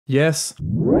Yes,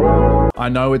 I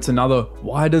know it's another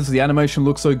 "why does the animation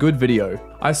look so good" video.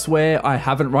 I swear I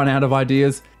haven't run out of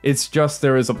ideas, it's just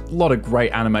there is a lot of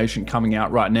great animation coming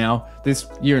out right now. This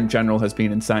year in general has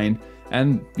been insane.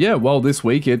 And yeah, well, this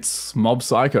week it's Mob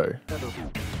Psycho.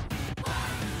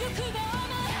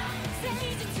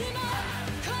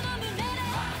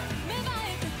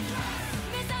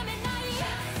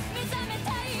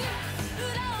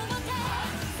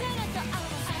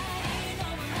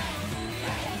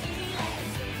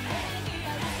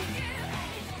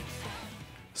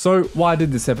 So why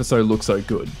did this episode look so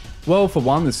good? Well, for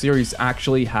one, the series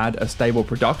actually had a stable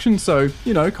production, so,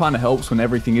 you know, kinda helps when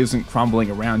everything isn't crumbling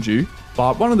around you.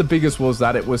 But one of the biggest was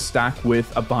that it was stacked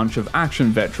with a bunch of action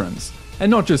veterans.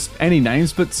 And not just any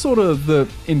names, but sort of the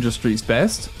industry's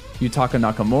best. Yutaka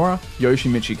Nakamura,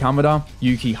 Yoshimichi Kameda,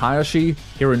 Yuki Hayashi,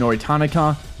 Hironorio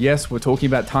Tanaka, yes, we're talking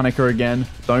about Tanaka again,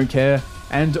 don't care,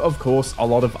 and of course a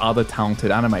lot of other talented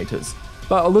animators.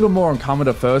 But a little more on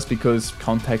Kameda first because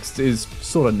context is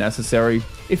sort of necessary.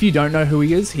 If you don't know who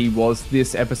he is, he was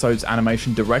this episode's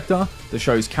animation director, the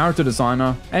show's character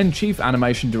designer, and chief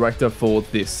animation director for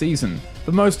this season.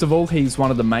 But most of all, he's one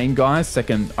of the main guys,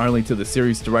 second only to the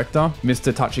series director,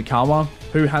 Mr. Tachikawa,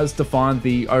 who has defined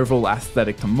the overall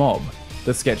aesthetic to Mob.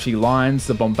 The sketchy lines,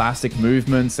 the bombastic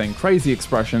movements, and crazy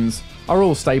expressions are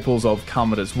all staples of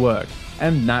Kameda's work,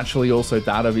 and naturally also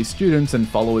that of his students and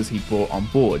followers he brought on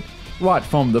board. Right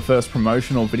from the first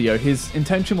promotional video, his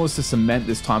intention was to cement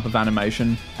this type of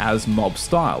animation as Mob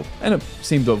style, and it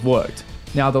seemed to have worked.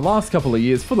 Now, the last couple of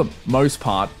years, for the most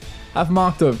part, have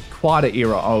marked quite an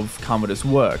era of Kameda's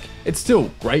work. It's still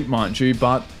great, mind you,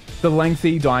 but the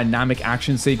lengthy, dynamic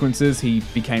action sequences he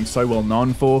became so well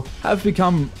known for have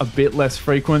become a bit less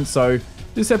frequent, so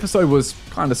this episode was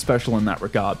kind of special in that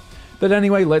regard. But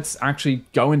anyway, let's actually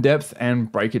go in depth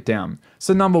and break it down.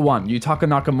 So number one, Yutaka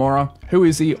Nakamura. Who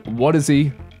is he? What is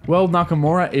he? Well,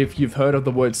 Nakamura, if you've heard of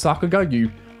the word Sakuga,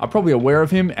 you are probably aware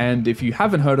of him, and if you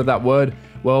haven't heard of that word,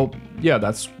 well, yeah,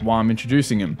 that's why I'm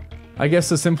introducing him. I guess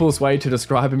the simplest way to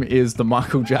describe him is the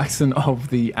Michael Jackson of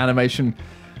the animation.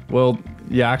 Well,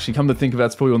 yeah, actually, come to think of it,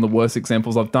 that's probably one of the worst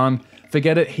examples I've done.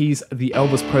 Forget it, he's the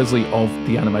Elvis Presley of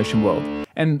the animation world.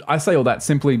 And I say all that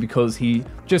simply because he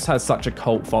just has such a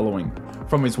cult following.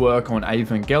 From his work on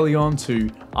Evangelion to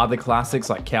other classics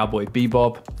like Cowboy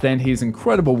Bebop, then his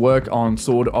incredible work on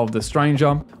Sword of the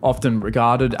Stranger, often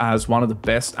regarded as one of the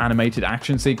best animated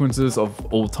action sequences of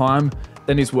all time,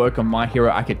 then his work on My Hero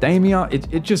Academia,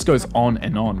 it just goes on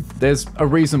and on. There's a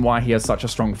reason why he has such a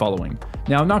strong following.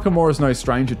 Now, Nakamura is no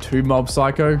stranger to Mob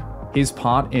Psycho. His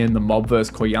part in the Mob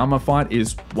vs Koyama fight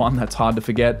is one that's hard to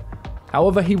forget.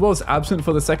 However, he was absent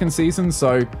for the second season,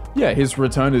 so yeah, his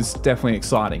return is definitely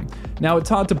exciting. Now, it's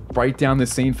hard to break down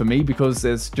this scene for me because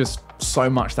there's just so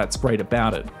much that's great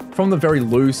about it. From the very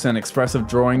loose and expressive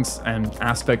drawings and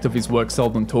aspect of his work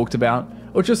seldom talked about,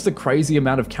 or just the crazy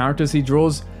amount of characters he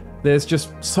draws, there's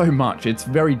just so much, it's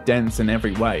very dense in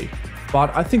every way.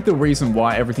 But I think the reason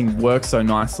why everything works so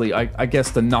nicely, I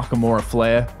guess the Nakamura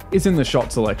flair, is in the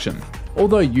shot selection.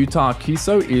 Although Yuuta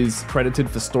Kiso is credited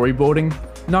for storyboarding,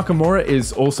 Nakamura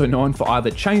is also known for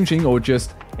either changing or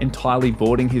just entirely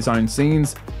boarding his own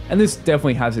scenes, and this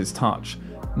definitely has his touch.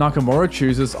 Nakamura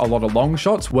chooses a lot of long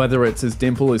shots, whether it's his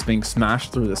dimple is being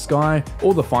smashed through the sky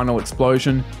or the final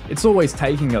explosion. It's always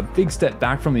taking a big step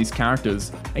back from these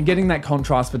characters and getting that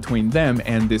contrast between them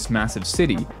and this massive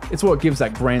city. It's what gives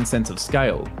that grand sense of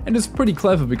scale. And it's pretty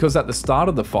clever because at the start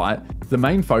of the fight, the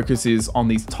main focus is on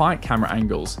these tight camera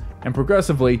angles, and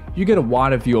progressively, you get a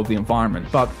wider view of the environment,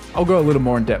 but I'll go a little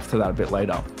more in depth to that a bit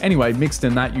later. Anyway, mixed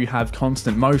in that, you have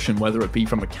constant motion, whether it be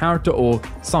from a character or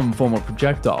some form of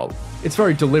projectile. It's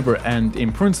very deliberate and,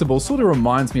 in principle, sort of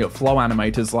reminds me of flow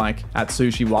animators like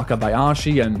Atsushi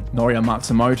Wakabayashi and Noria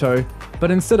Matsumoto,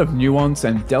 but instead of nuance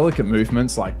and delicate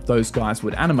movements like those guys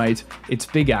would animate, it's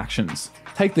big actions.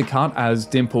 Take the cut as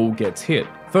Dimple gets hit.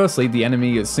 Firstly, the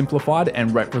enemy is simplified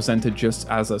and represented just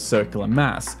as a circular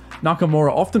mass.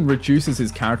 Nakamura often reduces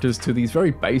his characters to these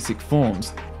very basic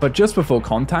forms, but just before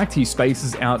contact, he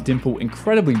spaces out Dimple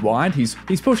incredibly wide. He's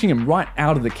pushing him right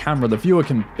out of the camera, the viewer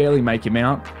can barely make him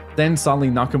out. Then suddenly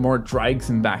Nakamura drags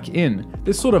him back in.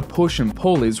 This sort of push and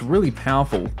pull is really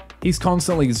powerful. He's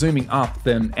constantly zooming up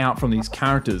then out from these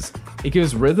characters. It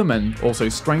gives rhythm and also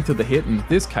strength to the hit in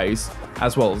this case,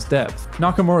 as well as depth.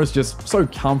 Nakamura is just so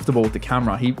comfortable with the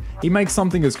camera. He makes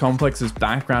something as complex as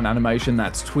background animation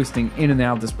that's twisting in and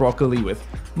out of this broccoli with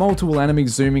multiple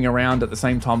enemies zooming around at the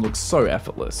same time looks so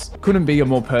effortless. Couldn't be a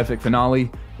more perfect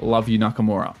finale. Love you,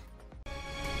 Nakamura.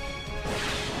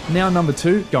 Now number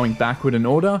 2, going backward in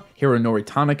order, Hironorio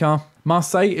Tanaka.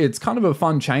 Must say, it's kind of a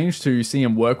fun change to see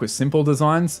him work with simple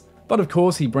designs, but of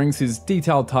course he brings his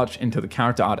detailed touch into the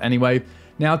character art anyway.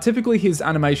 Now typically his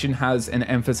animation has an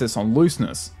emphasis on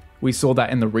looseness. We saw that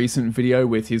in the recent video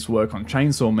with his work on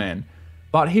Chainsaw Man.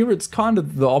 But here it's kind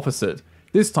of the opposite.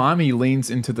 This time he leans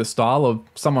into the style of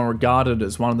someone regarded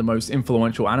as one of the most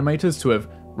influential animators to have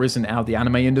risen out of the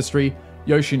anime industry,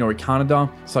 Yoshinori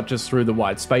Kameda, such as through the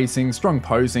wide spacing, strong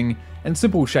posing, and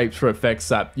simple shapes for effects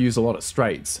that use a lot of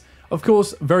straights. Of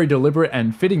course, very deliberate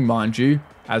and fitting, mind you,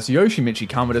 as Yoshimichi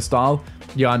Kameda style,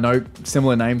 yeah I know,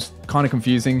 similar names, kinda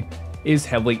confusing, is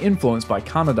heavily influenced by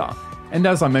Kameda. And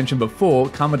as I mentioned before,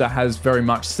 Kameda has very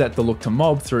much set the look to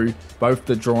Mob through both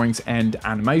the drawings and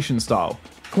animation style.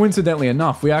 Coincidentally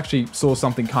enough, we actually saw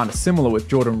something kind of similar with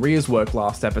Jordan Rear's work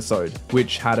last episode,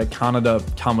 which had a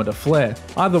Kameda flair.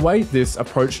 Either way, this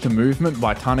approach to movement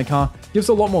by Tanaka gives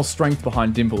a lot more strength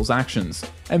behind Dimple's actions,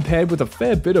 and paired with a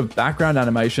fair bit of background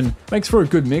animation, makes for a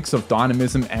good mix of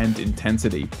dynamism and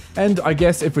intensity. And I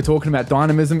guess if we're talking about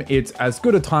dynamism, it's as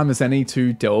good a time as any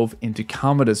to delve into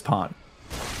Kameda's part.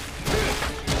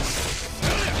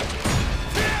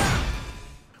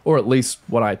 Or at least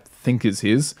what I think is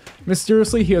his.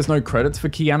 Mysteriously, he has no credits for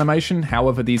key animation,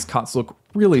 however these cuts look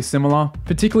really similar,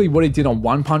 particularly what he did on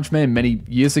One Punch Man many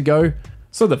years ago.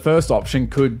 So the first option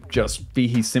could just be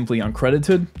he's simply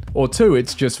uncredited, or 2,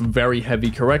 it's just very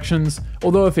heavy corrections,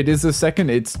 although if it is the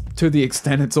second, it's to the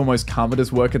extent it's almost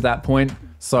Kameda's work at that point,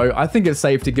 so I think it's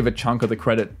safe to give a chunk of the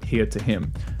credit here to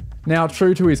him. Now,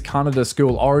 true to his Kaneda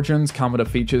school origins, Kameda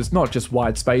features not just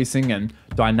wide spacing and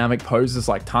dynamic poses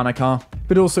like Tanaka,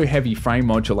 but also heavy frame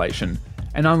modulation.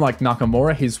 And unlike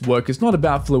Nakamura, his work is not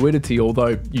about fluidity,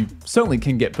 although you certainly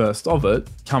can get bursts of it.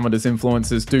 Kameda's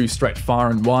influences do stretch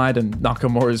far and wide, and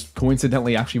Nakamura is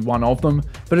coincidentally actually one of them,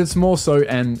 but it's more so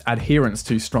an adherence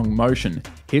to strong motion.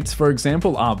 Hits, for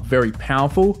example, are very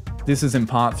powerful. This is in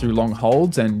part through long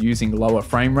holds and using lower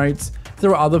frame rates.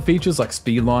 There are other features like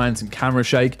speed lines and camera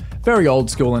shake, very old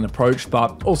school in approach,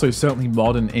 but also certainly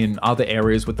modern in other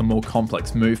areas with the more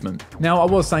complex movement. Now, I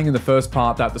was saying in the first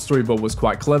part that the storyboard was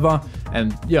quite clever,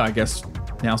 and yeah, I guess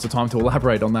now's the time to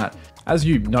elaborate on that. As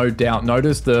you no doubt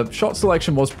noticed, the shot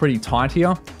selection was pretty tight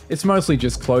here. It's mostly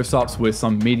just close-ups with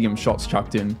some medium shots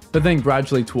chucked in, but then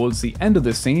gradually towards the end of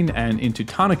the scene and into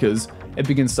Tanaka's, it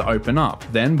begins to open up.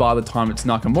 Then by the time it's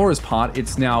Nakamura's part,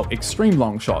 it's now extreme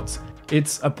long shots.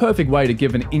 It's a perfect way to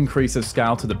give an increase of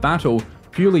scale to the battle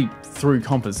purely through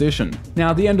composition.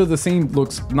 Now, the end of the scene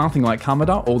looks nothing like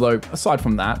Kameda, although aside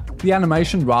from that, the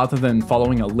animation, rather than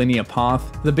following a linear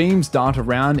path, the beams dart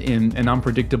around in an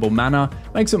unpredictable manner,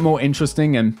 makes it more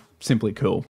interesting and simply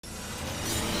cool.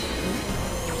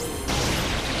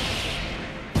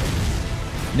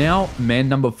 Now, man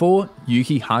number 4,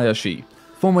 Yuki Hayashi.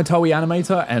 Former Toei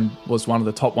animator and was one of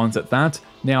the top ones at that,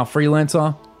 now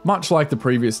freelancer. Much like the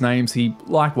previous names, he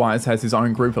likewise has his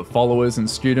own group of followers and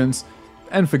students,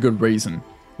 and for good reason.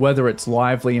 Whether it's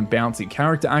lively and bouncy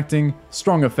character acting,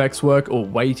 strong effects work, or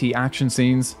weighty action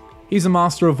scenes, he's a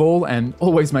master of all and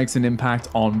always makes an impact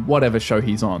on whatever show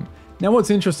he's on. Now what's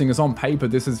interesting is on paper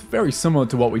this is very similar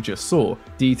to what we just saw.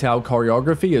 Detailed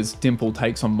choreography as Dimple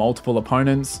takes on multiple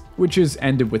opponents, which is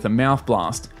ended with a mouth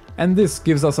blast. And this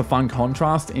gives us a fun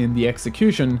contrast in the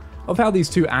execution of how these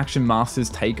two action masters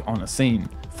take on a scene.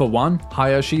 For one,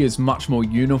 Hayashi is much more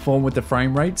uniform with the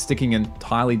frame rate, sticking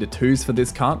entirely to 2s for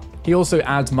this cut. He also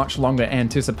adds much longer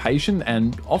anticipation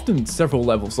and often several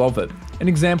levels of it. An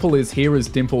example is here as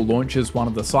Dimple launches one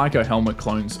of the Psycho Helmet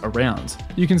clones around.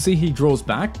 You can see he draws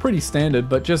back, pretty standard,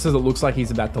 but just as it looks like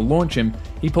he's about to launch him,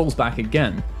 he pulls back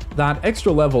again. That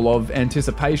extra level of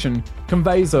anticipation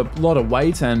conveys a lot of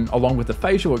weight, and along with the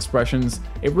facial expressions,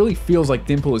 it really feels like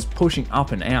Dimple is pushing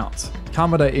up and out.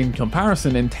 Kameda in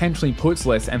comparison intentionally puts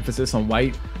less emphasis on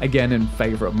weight, again in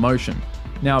favour of motion.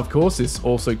 Now of course this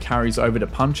also carries over to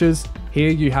punches. Here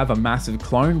you have a massive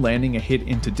clone landing a hit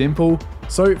into Dimple.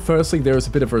 So firstly there is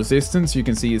a bit of resistance, you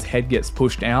can see his head gets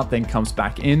pushed out then comes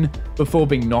back in, before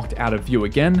being knocked out of view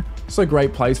again, so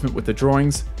great placement with the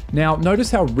drawings. Now notice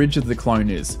how rigid the clone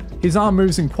is. His arm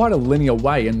moves in quite a linear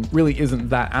way and really isn't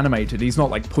that animated, he's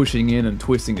not like pushing in and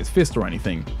twisting his fist or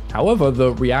anything. However,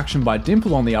 the reaction by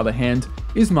Dimple on the other hand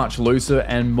is much looser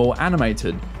and more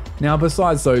animated. Now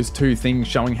besides those two things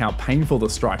showing how painful the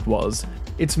strike was,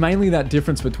 it's mainly that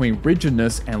difference between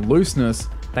rigidness and looseness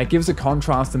that gives a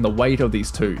contrast in the weight of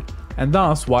these two, and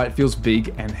thus why it feels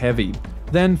big and heavy.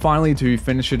 Then finally, to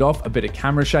finish it off, a bit of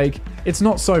camera shake. It's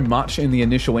not so much in the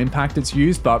initial impact it's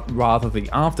used, but rather the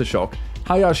aftershock.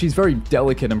 Hayashi's very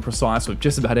delicate and precise with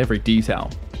just about every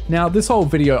detail. Now this whole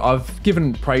video I've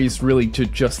given praise really to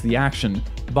just the action,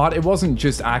 But it wasn't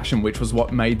just action which was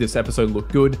what made this episode look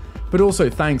good, but also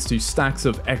thanks to stacks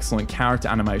of excellent character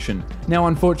animation. Now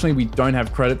unfortunately we don't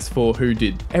have credits for who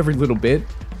did every little bit,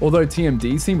 although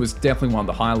TMDC was definitely one of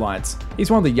the highlights.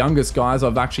 He's one of the youngest guys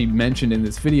I've actually mentioned in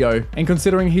this video, and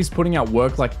considering he's putting out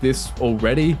work like this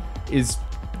already is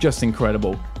just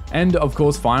incredible. And of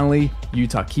course finally,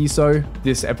 Yuuta Kiso,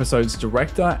 this episode's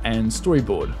director and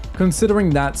storyboard. Considering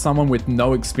that someone with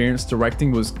no experience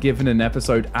directing was given an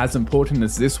episode as important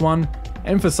as this one,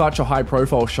 and for such a high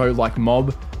profile show like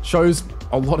Mob, shows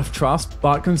a lot of trust,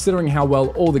 but considering how well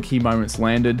all the key moments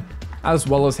landed, as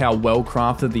well as how well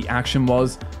crafted the action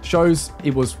was, shows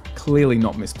it was clearly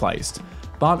not misplaced.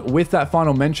 But with that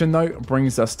final mention though,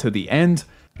 brings us to the end,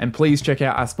 and please check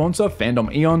out our sponsor,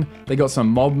 Fandom Eon. They got some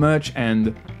Mob merch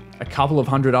and a couple of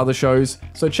hundred other shows,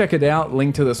 so check it out.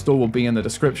 Link to the store will be in the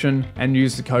description, and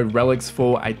use the code RELICS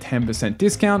for a 10%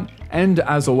 discount. And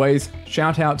as always,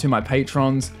 shout out to my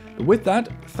patrons. With that,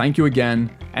 thank you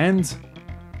again, and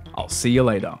I'll see you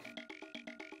later.